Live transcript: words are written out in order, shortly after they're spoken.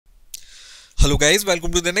Hello guys,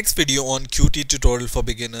 welcome to the next video on Qt tutorial for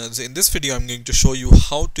beginners. In this video I'm going to show you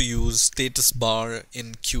how to use status bar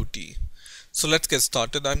in Qt. So let's get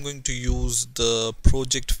started. I'm going to use the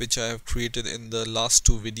project which I have created in the last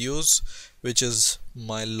two videos, which is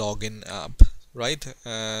my login app, right?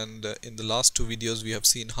 And in the last two videos we have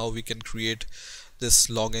seen how we can create this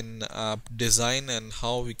login app design and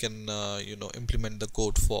how we can implement the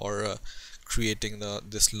code for creating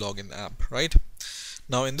this login app, right?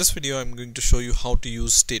 Now in this video I'm going to show you how to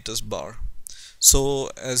use status bar. So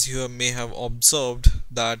as you may have observed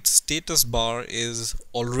that status bar is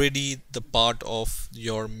already the part of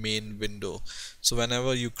your main window. So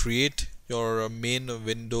whenever you create your main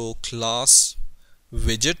window class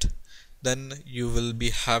widget, then you will be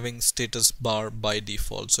having status bar by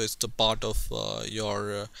default. So it's the part of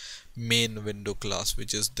your main window class,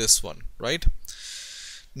 which is this one, right?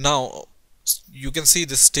 Now you can see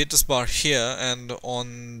the status bar here, and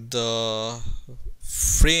on the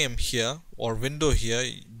frame here or window here,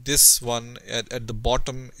 this one at the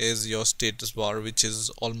bottom is your status bar, which is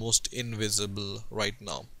almost invisible right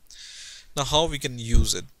now. Now how we can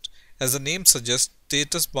use it? As the name suggests,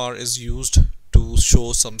 status bar is used to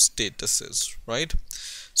show some statuses, right?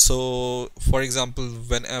 So for example,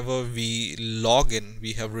 whenever we log in,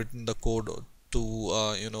 we have written the code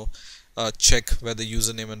to check whether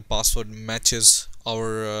username and password matches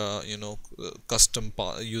our custom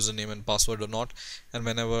username and password or not. And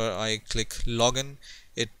whenever I click login,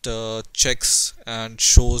 it checks and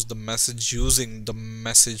shows the message using the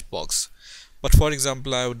message box. But for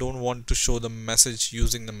example, I don't want to show the message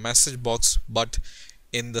using the message box but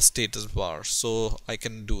in the status bar, so I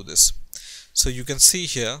can do this. So you can see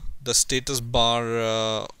here the status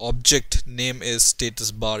bar object name is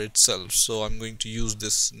status bar itself. So I'm going to use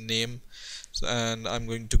this name, and I'm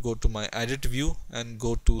going to go to my edit view and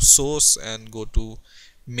go to source and go to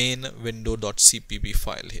mainwindow.cpp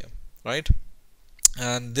file here, right?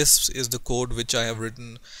 And this is the code which I have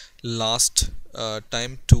written last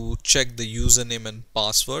time to check the username and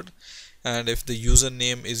password. And if the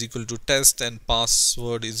username is equal to test and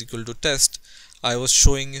password is equal to test, I was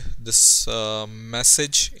showing this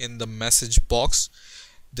message in the message box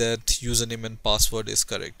that username and password is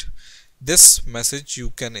correct. This message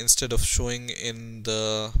you can, instead of showing in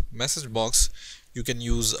the message box, you can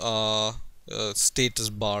use a status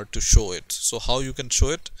bar to show it. So how you can show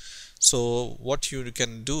it? So what you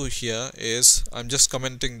can do here is, I'm just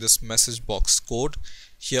commenting this message box code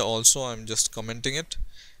here. Also I'm just commenting it,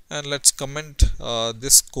 and let's comment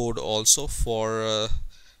this code also for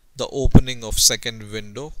the opening of second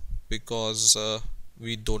window, because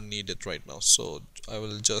we don't need it right now. So I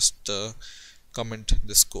will just comment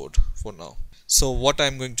this code for now. So what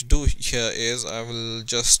I'm going to do here is, I will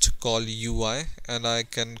just call UI, and I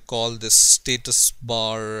can call this status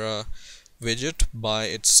bar widget by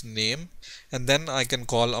its name, and then I can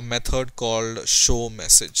call a method called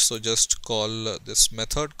showmessage. So just call this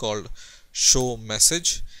method called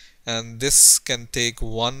showmessage, and this can take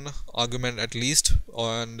one argument at least,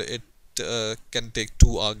 and it can take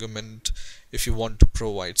two argument if you want to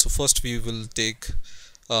provide. So first we will take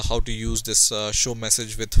how to use this show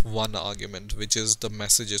message with one argument, which is the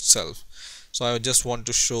message itself. So I just want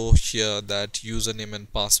to show here that username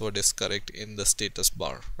and password is correct in the status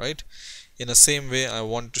bar, right? In the same way, I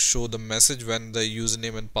want to show the message when the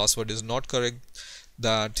username and password is not correct,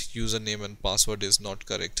 that username and password is not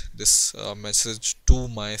correct, this message to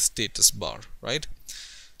my status bar, right?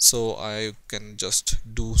 So I can just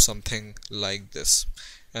do something like this,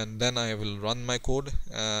 and then I will run my code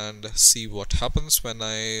and see what happens when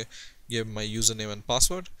I give my username and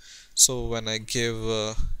password. So when I give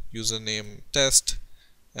username test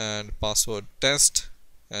and password test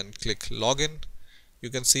and click login, you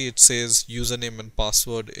can see it says username and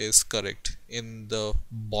password is correct in the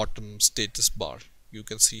bottom status bar. You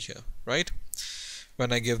can see here, right?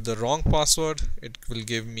 When I give the wrong password, it will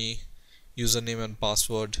give me username and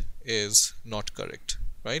password is not correct,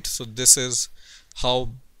 right? So this is how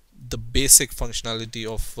the basic functionality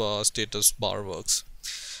of status bar works.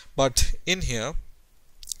 But in here,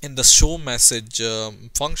 in the show message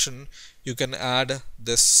function, you can add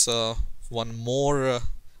this one more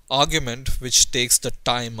argument which takes the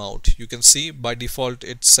timeout. You can see by default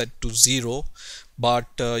it's set to 0, but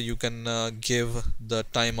you can give the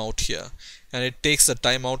timeout here, and it takes the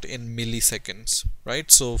timeout in milliseconds,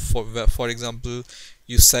 right? So for example,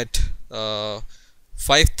 you set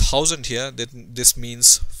 5000 here, this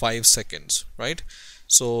means 5 seconds, right?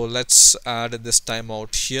 So let's add this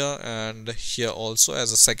timeout here and here also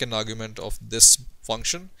as a second argument of this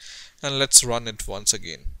function, and let's run it once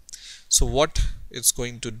again. So what it's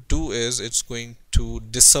going to do is, it's going to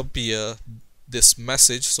disappear this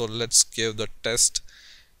message. So let's give the test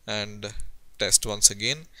and test once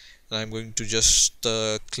again, and I'm going to just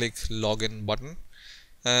click login button,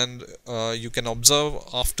 and you can observe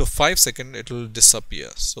after 5 seconds it will disappear.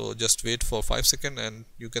 So just wait for 5 seconds and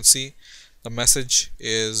you can see the message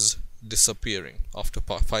is disappearing after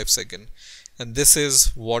 5 seconds, and this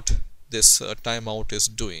is what this timeout is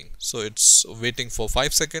doing. So it's waiting for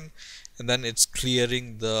 5 seconds and then it's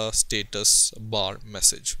clearing the status bar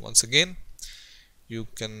message. Once again you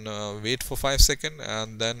can wait for 5 seconds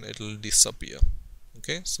and then it will disappear.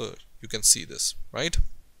 Okay, so you can see this, right?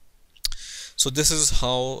 So this is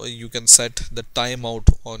how you can set the timeout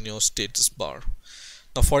on your status bar.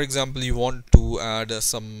 Now for example, you want to add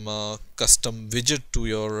some custom widget to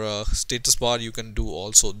your status bar, you can do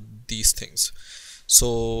also these things.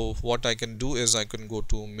 So what I can do is I can go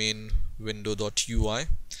to main-window.ui,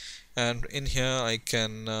 and in here I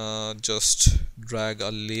can just drag a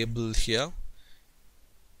label here,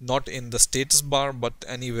 not in the status bar but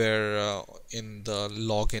anywhere in the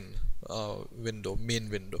login window, main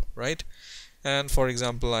window, right? And for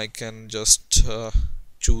example I can just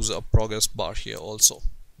choose a progress bar here also.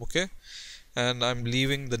 Okay, and I'm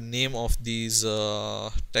leaving the name of these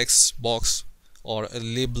text box or a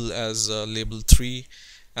label as label 3,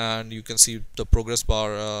 and you can see the progress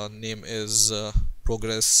bar name is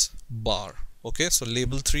progress bar. Okay, so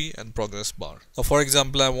label 3 and progress bar. Now for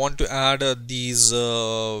example, I want to add these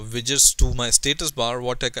widgets to my status bar.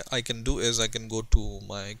 What I can do is I can go to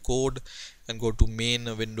my code and go to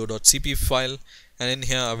main-window.cpp file, and in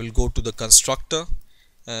here I will go to the constructor,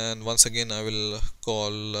 and once again I will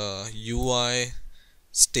call UI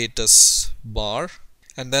status bar,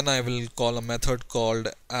 and then I will call a method called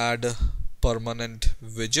add permanent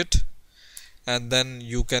widget, and then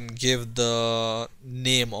you can give the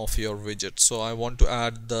name of your widget. So I want to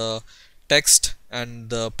add the text and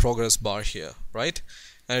the progress bar here, right?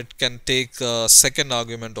 And it can take a second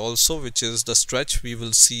argument also, which is the stretch. We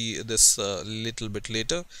will see this a little bit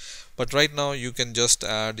later, but right now you can just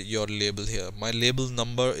add your label here. My label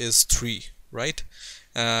number is 3, right?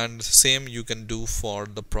 And same you can do for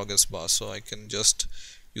the progress bar. So I can just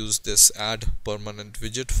use this add permanent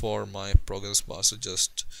widget for my progress bar. So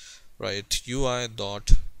just write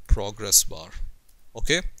ui.progressBar.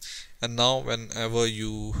 Okay, and now whenever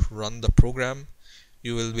you run the program,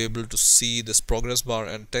 you will be able to see this progress bar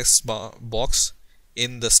and text bar box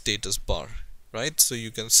in the status bar, right? So you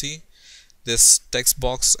can see this text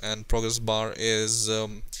box and progress bar is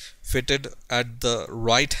fitted at the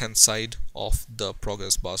right hand side of the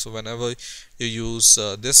progress bar. So whenever you use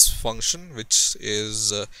this function, which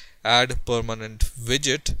is add permanent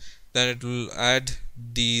widget, then it will add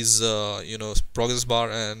these progress bar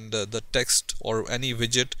and the text or any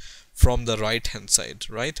widget from the right hand side,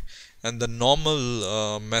 right? And the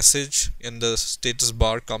normal message in the status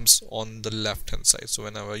bar comes on the left hand side. So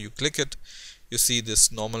whenever you click it, you see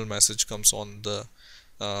this normal message comes on the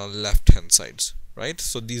left hand sides, right?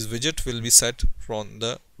 So these widget will be set from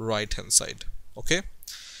the right hand side. Okay,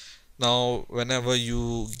 now whenever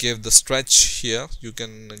you give the stretch here, you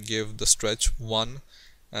can give the stretch 1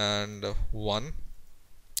 and 1,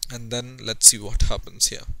 and then let's see what happens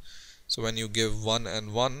here. So when you give 1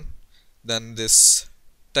 and 1, then this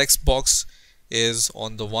text box is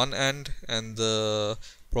on the one end and the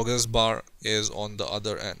progress bar is on the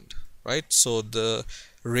other end, right? So the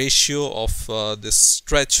ratio of this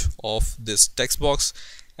stretch of this text box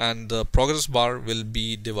and the progress bar will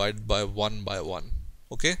be divided by 1 by 1.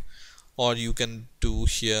 Okay, or you can do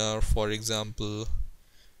here for example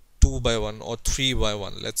 2 by 1 or 3 by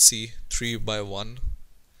 1. Let's see, 3 by 1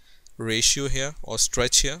 ratio here or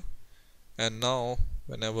stretch here, and now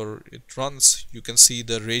whenever it runs, you can see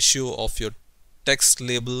the ratio of your text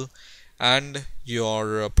label and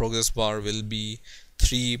your progress bar will be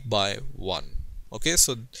 3 by 1. Okay,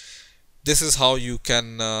 so this is how you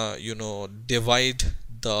can divide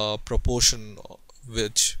the proportion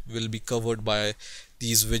which will be covered by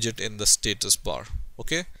these widget in the status bar.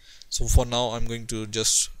 Okay, so for now I'm going to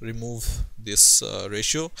just remove this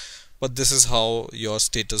ratio, but this is how your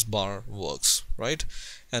status bar works, right?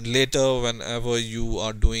 And later whenever you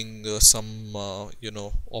are doing some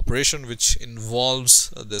operation which involves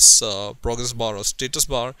this progress bar or status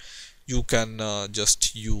bar, you can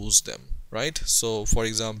just use them, right? So for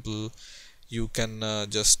example, you can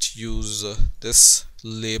just use this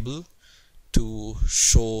label to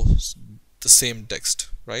show the same text,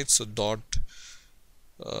 right? So dot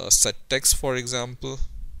set text for example,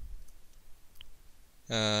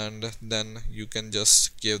 and then you can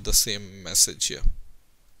just give the same message here.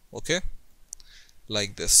 Okay,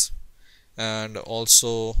 like this. And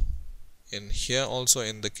also in here also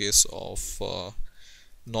in the case of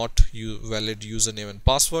not valid username and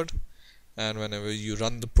password, and whenever you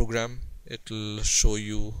run the program it will show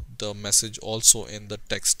you the message also in the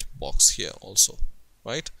text box here also,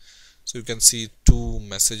 right? So you can see two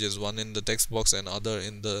messages, one in the text box and other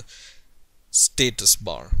in the status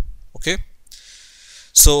bar. Okay,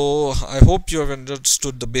 so I hope you have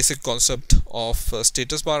understood the basic concept of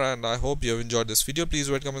status bar, and I hope you have enjoyed this video. Please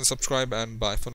rate, comment, subscribe, and bye for now.